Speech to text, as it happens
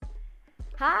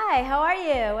Hi, how are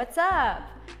you? What's up?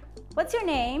 What's your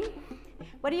name?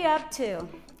 What are you up to?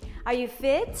 Are you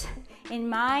fit in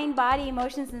mind, body,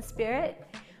 emotions, and spirit?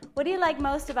 What do you like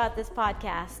most about this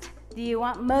podcast? Do you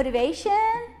want motivation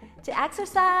to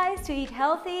exercise, to eat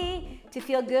healthy, to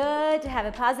feel good, to have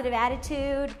a positive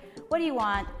attitude? What do you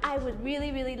want? I would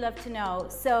really love to know.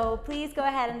 So please go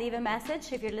ahead and leave a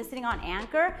message if you're listening on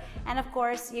Anchor. And of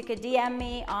course, you could DM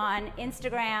me on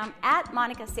Instagram at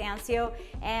Monica Sancio.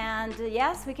 And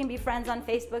yes, we can be friends on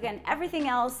Facebook and everything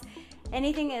else.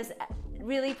 Anything is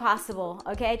really possible,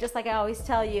 okay? Just like I always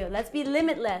tell you, let's be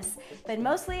limitless. But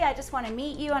mostly I just want to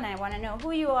meet you and I want to know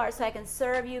who you are so I can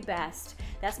serve you best.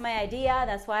 That's my idea.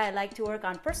 That's why I like to work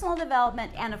on personal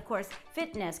development and of course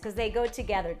fitness, because they go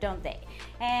together, don't they?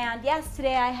 And yes,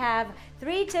 today I have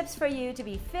 3 tips for you to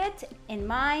be fit in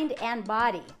mind and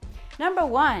body. Number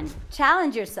 1,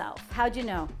 challenge yourself. How'd you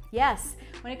know? Yes,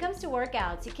 when it comes to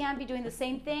workouts, you can't be doing the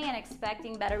same thing and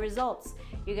expecting better results.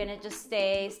 You're gonna just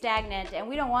stay stagnant, and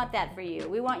we don't want that for you.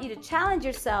 We want you to challenge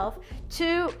yourself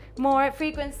to more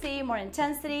frequency, more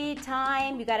intensity,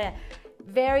 time. You gotta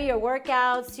vary your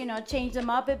workouts, change them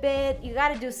up a bit. You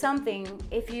got to do something.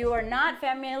 If you are not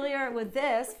familiar with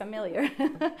this,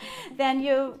 then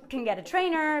you can get a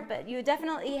trainer, but you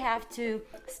definitely have to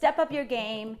step up your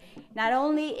game, not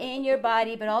only in your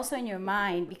body, but also in your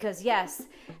mind, because yes,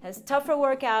 as tougher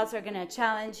workouts are going to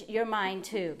challenge your mind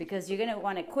too, because you're going to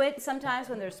want to quit sometimes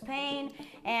when there's pain,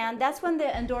 and that's when the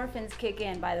endorphins kick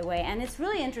in, by the way, and it's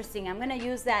really interesting. I'm going to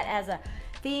use that as a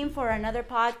theme for another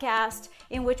podcast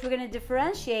in which we're going to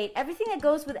differentiate everything that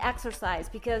goes with exercise,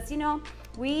 because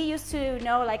we used to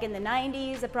know, like in the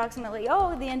 90s approximately,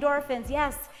 the endorphins,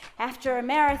 yes, after a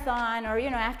marathon or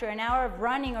after an hour of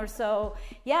running or so,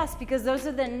 yes, because those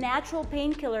are the natural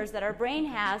painkillers that our brain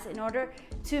has in order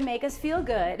to make us feel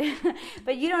good.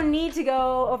 But you don't need to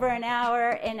go over an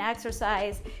hour in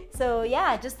exercise. So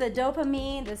yeah, just the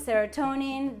dopamine, the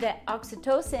serotonin, the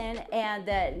oxytocin, and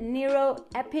the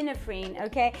neuroepinephrine,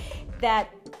 okay, that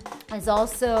is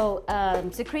also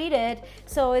secreted.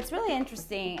 So it's really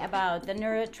interesting about the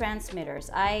neurotransmitters.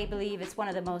 I believe it's one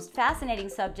of the most fascinating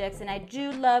subjects, and I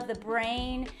do love the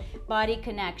brain-body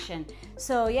connection.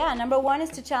 So yeah, number 1 is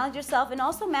to challenge yourself and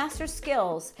also master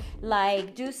skills,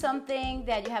 like do something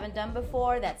that you haven't done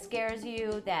before that scares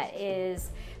you, that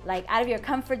is like out of your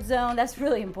comfort zone. That's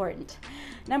really important.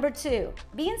 Number 2,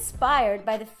 be inspired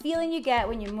by the feeling you get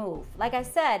when you move. Like I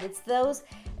said, it's those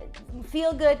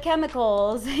feel-good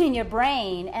chemicals in your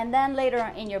brain and then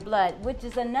later in your blood, which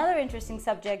is another interesting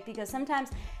subject, because sometimes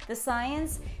the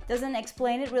science doesn't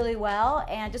explain it really well,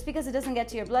 and just because it doesn't get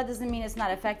to your blood doesn't mean it's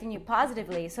not affecting you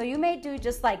positively. So you may do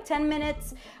just like 10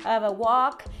 minutes of a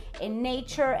walk in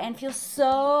nature and feel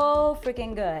so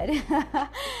freaking good.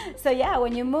 So yeah,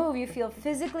 when you move, you feel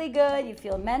physically good, you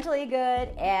feel mentally good,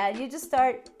 and you just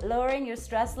start lowering your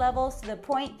stress levels to the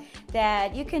point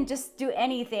that you can just do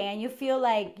anything and you feel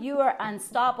like you are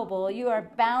unstoppable, you are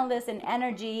boundless in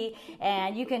energy,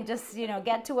 and you can just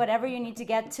get to whatever you need to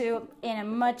get to in a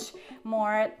much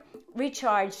more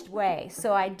recharged way.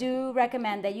 So I do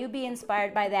recommend that you be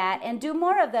inspired by that and do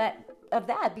more of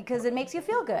that because it makes you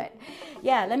feel good.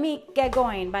 Yeah, let me get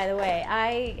going, by the way.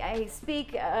 I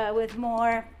speak with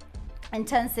more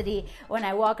intensity when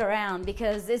I walk around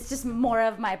because it's just more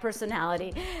of my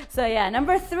personality. So yeah,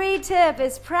 number 3 tip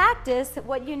is practice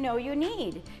what you know you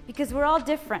need, because we're all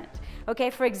different. Okay,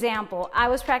 for example, I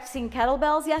was practicing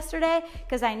kettlebells yesterday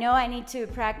because I know I need to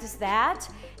practice that,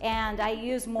 and I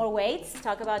use more weights.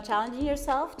 Talk about challenging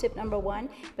yourself, tip number 1,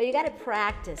 but you got to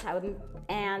practice.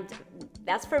 And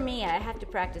that's for me. I have to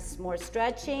practice more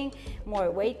stretching,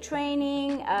 more weight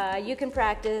training. You can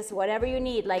practice whatever you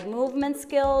need, like movement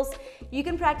skills. You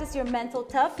can practice your mental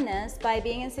toughness by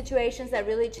being in situations that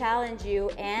really challenge you,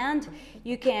 and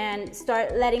you can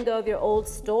start letting go of your old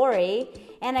story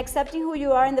and accepting who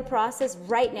you are in the process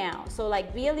right now. So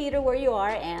like, be a leader where you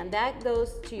are, and that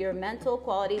goes to your mental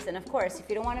qualities. And of course, if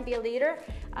you don't want to be a leader,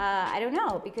 I don't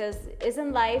know, because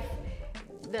isn't life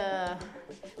the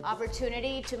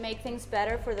opportunity to make things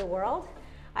better for the world?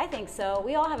 I think so.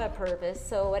 We all have a purpose.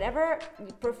 So whatever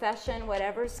profession,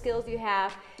 whatever skills you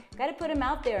have, got to put them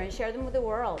out there and share them with the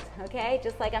world, okay?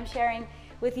 Just like I'm sharing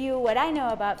with you what I know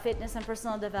about fitness and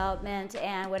personal development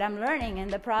and what I'm learning in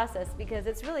the process, because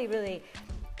it's really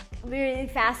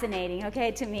fascinating,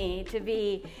 okay, to me, to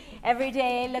be every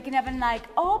day looking up and like,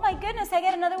 oh my goodness, I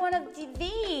get another one of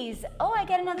these. Oh, I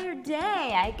get another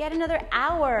day. I get another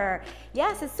hour.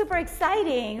 Yes, it's super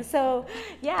exciting. So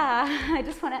yeah, I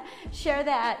just want to share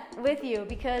that with you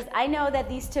because I know that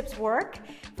these tips work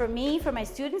for me, for my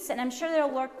students, and I'm sure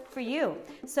they'll work for you.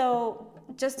 So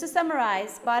just to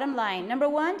summarize, bottom line, number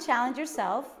 1, challenge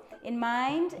yourself in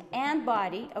mind and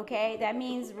body, okay? That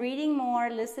means reading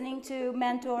more, listening to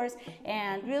mentors,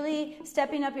 and really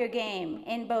stepping up your game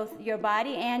in both your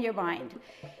body and your mind.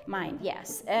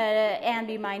 Yes, and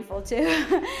be mindful too.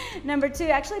 Number 2,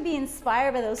 actually be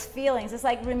inspired by those feelings. It's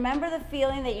like, remember the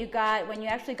feeling that you got when you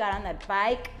actually got on that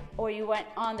bike, or you went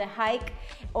on the hike,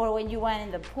 or when you went in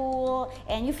the pool,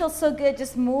 and you feel so good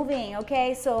just moving,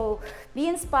 okay? So be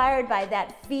inspired by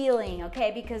that feeling,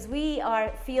 okay? Because we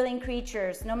are feeling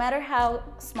creatures. No matter how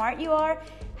smart you are,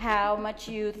 how much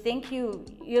you think you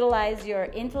utilize your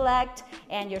intellect,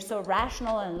 and you're so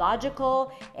rational and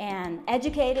logical and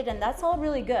educated, and that's all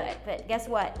really good. But guess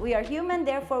what? We are human,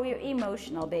 therefore we are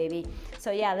emotional, baby.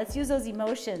 So yeah, let's use those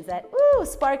emotions that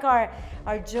spark our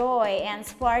joy and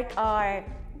spark our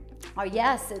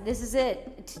yes, this is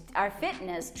it, our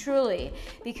fitness, truly,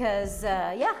 because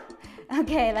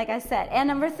okay, like I said. And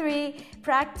number 3,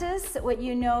 practice what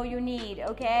you know you need,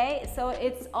 okay? So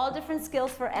it's all different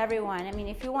skills for everyone. I mean,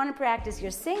 if you want to practice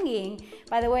your singing,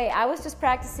 by the way, I was just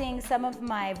practicing some of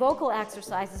my vocal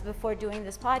exercises before doing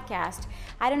this podcast.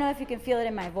 I don't know if you can feel it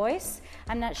in my voice.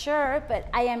 I'm not sure, but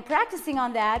I am practicing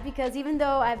on that, because even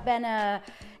though I've been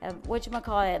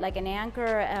like an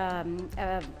anchor,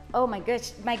 oh my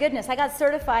goodness, I got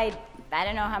certified, I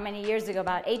don't know how many years ago,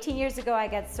 about 18 years ago, I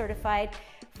got certified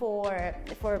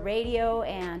for radio,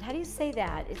 and how do you say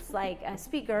that? It's like a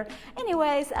speaker.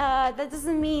 Anyways, that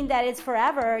doesn't mean that it's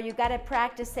forever. You've got to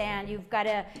practice, and you've got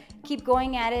to keep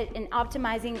going at it and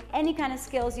optimizing any kind of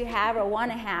skills you have or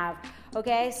want to have,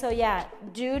 okay? So yeah,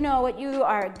 do know what you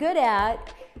are good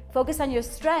at. Focus on your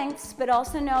strengths, but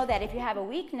also know that if you have a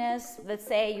weakness, let's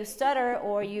say you stutter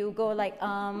or you go like,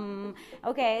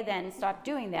 okay, then stop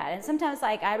doing that. And sometimes,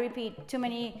 like, I repeat too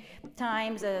many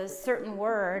times a certain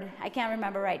word. I can't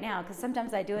remember right now, because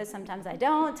sometimes I do it, sometimes I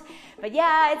don't. But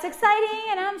yeah, it's exciting,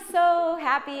 and I'm so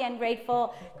happy and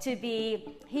grateful to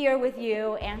be here with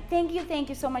you. And thank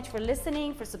you so much for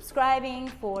listening, for subscribing,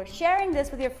 for sharing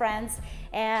this with your friends.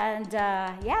 And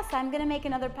yes, I'm going to make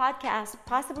another podcast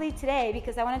possibly today,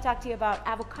 because I want to talk to you about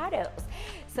avocados.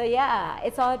 So yeah,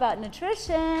 it's all about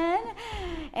nutrition,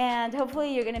 and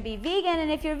hopefully you're going to be vegan.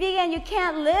 And if you're vegan, you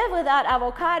can't live without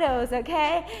avocados,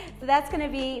 okay? So that's going to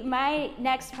be my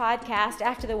next podcast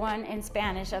after the one in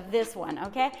Spanish of this one,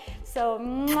 okay? So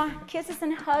kisses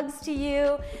and hugs to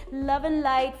you, love and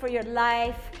light for your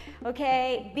life,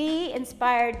 okay? Be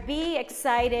inspired, be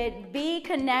excited, be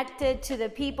connected to the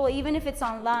people, even if it's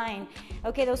online,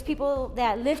 okay? Those people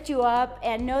that lift you up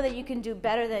and know that you can do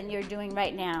better than you're doing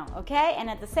right now, okay? And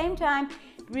at the same time,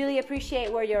 really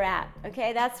appreciate where you're at,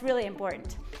 okay? That's really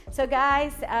important. So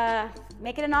guys,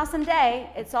 make it an awesome day.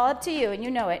 It's all up to you, and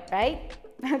you know it, right?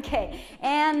 Okay,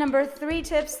 and number 3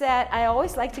 tips that I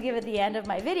always like to give at the end of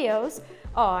my videos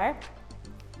are,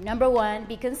 number 1,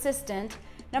 be consistent.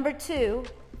 Number 2,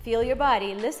 feel your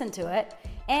body, listen to it.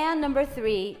 And number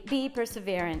 3, be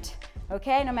perseverant.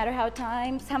 Okay, no matter how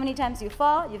many times you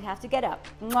fall, you have to get up.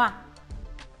 Mwah.